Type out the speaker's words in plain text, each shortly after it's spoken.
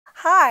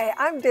Hi,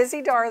 I'm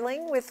Bizzy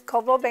Darling with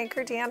Coldwell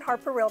Banker Dan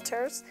Harper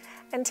Realtors,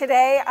 and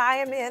today I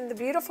am in the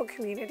beautiful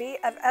community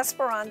of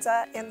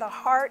Esperanza in the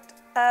heart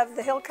of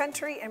the Hill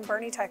Country in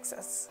Boerne,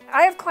 Texas.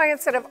 I have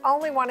clients that have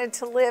only wanted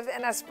to live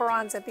in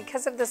Esperanza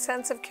because of the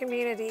sense of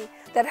community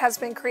that has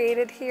been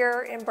created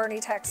here in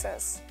Boerne,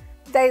 Texas.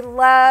 They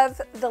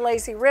love the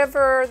lazy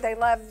river, they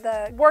love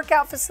the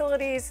workout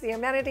facilities, the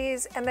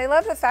amenities, and they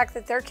love the fact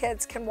that their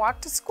kids can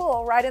walk to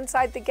school right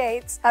inside the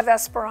gates of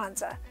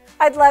Esperanza.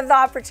 I'd love the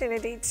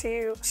opportunity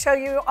to show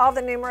you all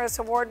the numerous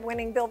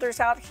award-winning builders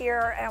out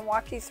here and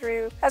walk you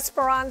through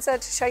Esperanza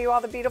to show you all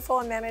the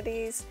beautiful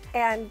amenities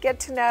and get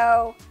to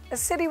know a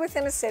city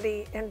within a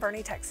city in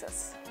Boerne,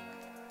 Texas.